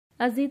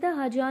Azita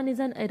Hajian is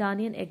an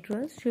Iranian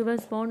actress. She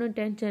was born on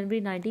 10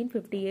 January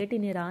 1958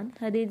 in Iran.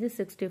 Her age is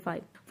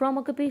 65. From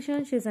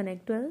occupation, she is an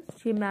actress.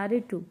 She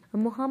married to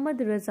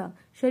Muhammad Reza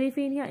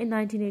Sharifania in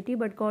 1980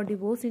 but got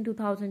divorced in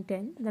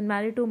 2010, then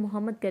married to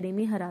Muhammad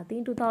Karimi Harati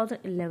in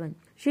 2011.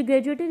 She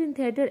graduated in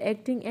theatre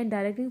acting and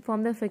directing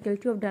from the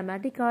Faculty of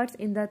Dramatic Arts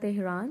in the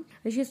Tehran.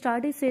 She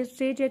started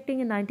stage acting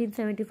in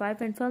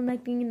 1975 and film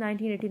acting in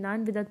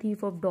 1989 with The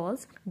Thief of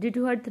Dolls. Due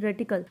to her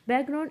theatrical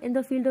background in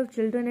the field of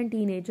children and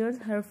teenagers,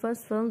 her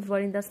first films were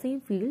in the same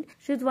field.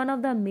 She is one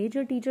of the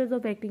major teachers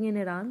of acting in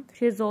Iran.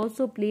 She has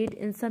also played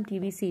in some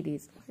TV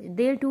series.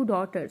 Their two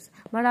daughters,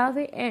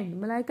 Marawe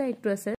and Malaika actresses,